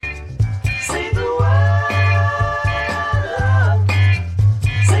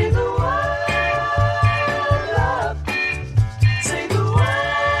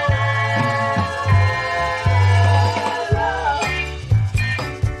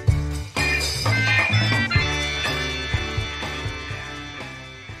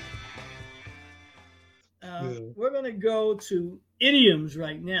going to go to idioms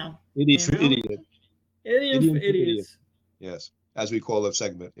right now. Idiots And for idiots. idioms for Idioms for idiots. idiots. Yes, as we call the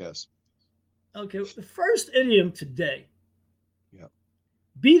segment. Yes. Okay, the first idiom today, Yeah.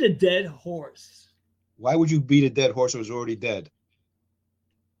 beat a dead horse. Why would you beat a dead horse that was already dead?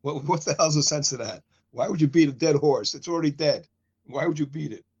 What the hell's the sense of that? Why would you beat a dead horse? It's already dead. Why would you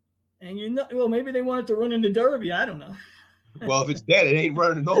beat it? And well, maybe they wanted to run in the Derby. I don't know. Well, if it's dead, it ain't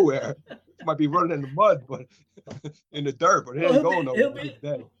running nowhere. It might be running in the mud, but in the dirt, but it Well, ain't going nowhere. he'll be It's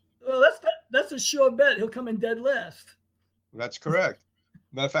dead. well. That's a sure bet. He'll come in dead last. That's correct.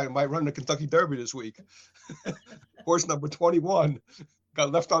 Matter of fact, it might run the Kentucky Derby this week. Horse number 21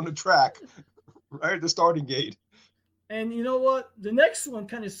 got left on the track right at the starting gate. And you know what? The next one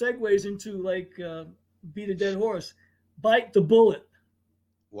kind of segues into like beat a dead horse, bite the bullet.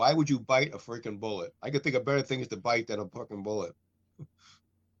 Why would you bite a freaking bullet? I could think of better things to bite than a fucking bullet.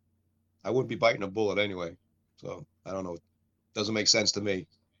 I wouldn't be biting a bullet anyway. So I don't know. It doesn't make sense to me.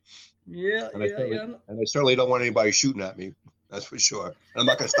 Yeah, And yeah. I certainly don't want anybody shooting at me. That's for sure. And I'm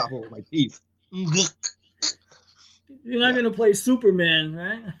not going to stop it with my teeth. You're not going to play Superman,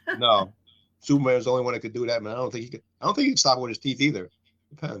 right? No. Superman's the only one that could do that, man. I don't think he could stop it with his teeth either.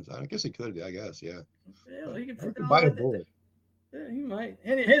 Depends. I guess he could, I guess, yeah. Yeah, he could bite a bullet. Yeah, he might.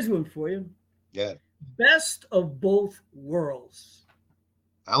 And here's one for you. Yeah. Best of both worlds.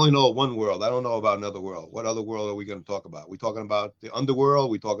 I only know one world. I don't know about another world. What other world are we going to talk about? We talking about the underworld?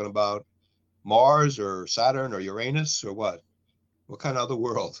 We talking about Mars or Saturn or Uranus or what? What kind of other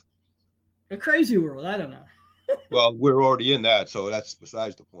world? A crazy world. I don't know. Well, we're already in that, so that's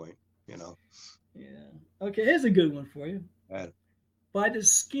besides the point, you know. Yeah. Okay, here's a good one for you. And, by the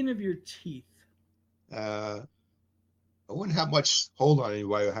skin of your teeth. I wouldn't have much hold on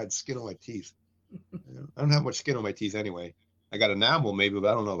anybody who had skin on my teeth. I don't have much skin on my teeth anyway. I got enamel maybe, but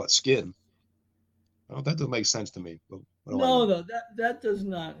I don't know about skin. That doesn't make sense to me. No, that does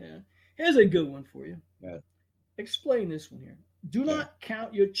not. Yeah. Here's a good one for you. Yeah. Explain this one here. Do not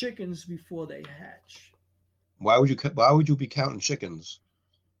count your chickens before they hatch. Why would you be counting chickens?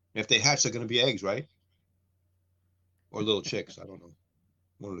 If they hatch, they're going to be eggs, right? Or little chicks. I don't know.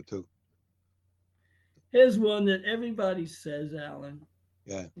 One of the two. Here's one that everybody says, Alan.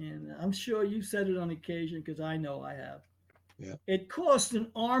 Yeah. And I'm sure you said it on occasion because I know I have. Yeah. It costs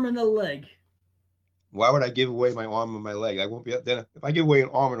an arm and a leg. Why would I give away my arm and my leg? I won't be then. If I give away an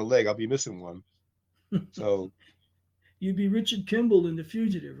arm and a leg, I'll be missing one. So you'd be Richard Kimball in The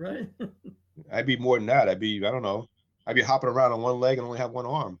Fugitive, right? I'd be more than that. I don't know. I'd be hopping around on one leg and only have one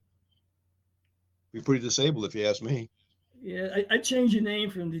arm. Be pretty disabled if you ask me. Yeah, I changed your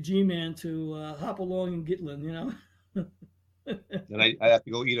name from the G-Man to Hop Along in Gitlin, you know. Then I have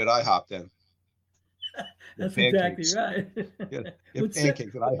to go eat at IHOP then. That's exactly right. Get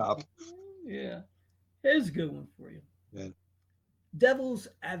pancakes at IHOP. Yeah. Here's a good one for you. Yeah. Devil's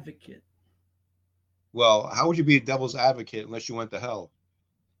advocate. Well, how would you be a devil's advocate unless you went to hell?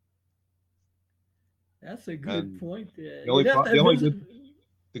 That's a good point there.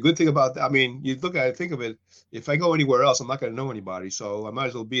 The good thing about that, I mean, you look at it, think of it, if I go anywhere else, I'm not going to know anybody. So I might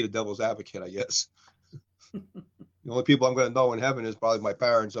as well be the devil's advocate, I guess. The only people I'm going to know in heaven is probably my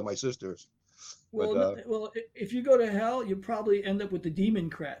parents and my sisters. Well, if you go to hell, you probably end up with the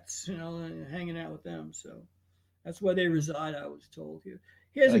demon-crats, you know, hanging out with them. So that's where they reside, I was told here.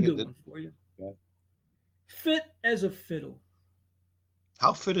 Here's a good one for you. Yeah. Fit as a fiddle.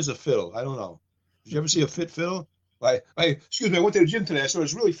 How fit is a fiddle? I don't know. Did you ever see a fit fiddle? Excuse me, I went to the gym today. I saw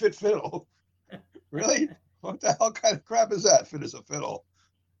this really fit fiddle. Really? What the hell kind of crap is that? Fit as a fiddle.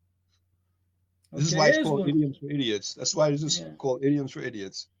 This is why it's called Idioms for Idiots. That's why this is called Idioms for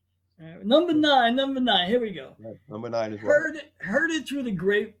Idiots. Number nine. Here we go. Right. Number 9 is what? Heard it through the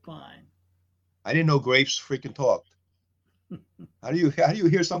grapevine. I didn't know grapes freaking talked. How do you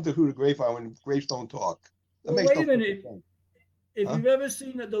hear something through the grapevine when grapes don't talk? Well, wait a minute. If you've ever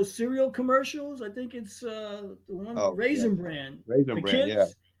seen those cereal commercials, I think it's the one Raisin Bran. Raisin Bran, yeah.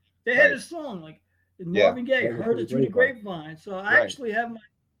 They had a song like Marvin Gaye, heard it through the grapevine. So I actually have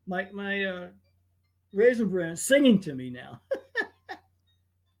my Raisin Bran singing to me now.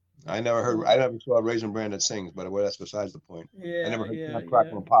 I never saw a Raisin Bran that sings, but that's besides the point. Yeah, I never heard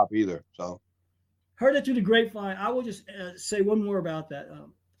Crackle and Pop either. So heard it through the grapevine. I will just say one more about that.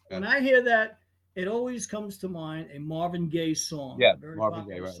 When I hear that, it always comes to mind a Marvin Gaye song. Yeah, Marvin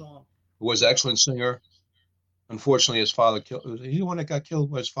Gaye, right. Song. Who was an excellent singer. Unfortunately, his father killed. Was he the one that got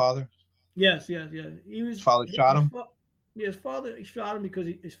killed by his father? Yes. His father shot him? His father shot him because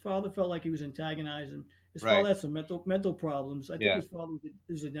his father felt like he was antagonizing. His father had some mental problems. I think his father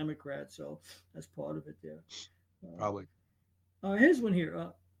is a Democrat, so that's part of it there. Probably. Here's one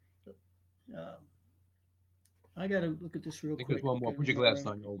here. I got to look at this real I think quick. there's one more. Put your glasses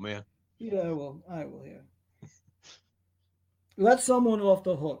on, old man. Yeah, I will. Yeah. Let someone off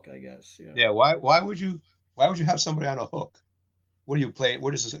the hook, I guess. Yeah. Yeah. Why would you have somebody on a hook? What are you playing?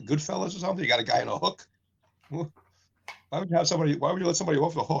 What is this? Goodfellas or something? You got a guy on a hook? Why would you have somebody? Why would you let somebody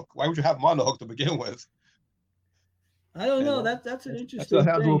off the hook? Why would you have them on the hook to begin with? I don't know. That's an interesting that sounds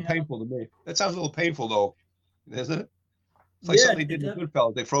thing. a little painful to me. That sounds a little painful, though, isn't it? It's like Yeah, something they did in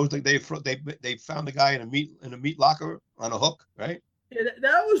Goodfellas. They found the guy in a meat locker on a hook, right? Yeah,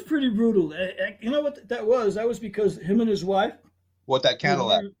 that was pretty brutal. You know what that was? That was because him and his wife. What that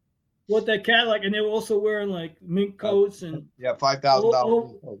Cadillac? What that Cadillac, and they were also wearing like mink coats and yeah,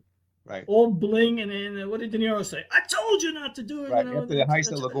 $5,000. Right. All bling, and what did De Niro say? I told you not to do it. Right. You know, After the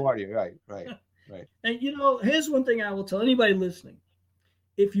heist at LaGuardia. Right. And here's one thing I will tell anybody listening: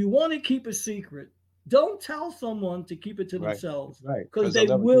 if you want to keep a secret, don't tell someone to keep it to themselves, right? Because they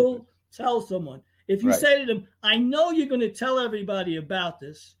will tell someone. If you say to them, "I know you're going to tell everybody about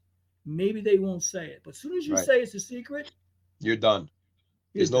this," maybe they won't say it. But as soon as you say it's a secret, you're done.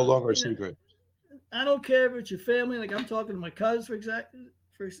 It's no longer a secret. I don't care if it's your family. Like I'm talking to my cousin,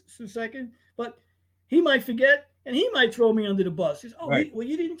 for a second, but he might forget and he might throw me under the bus. He's, well,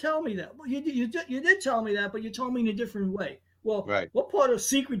 you didn't tell me that. Well, you did tell me that, but you told me in a different way. Well, what part of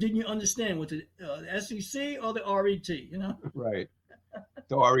secret didn't you understand? Was it the SEC or the RET? You know, right?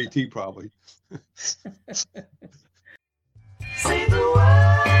 The RET probably. Say the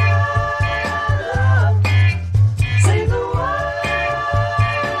word.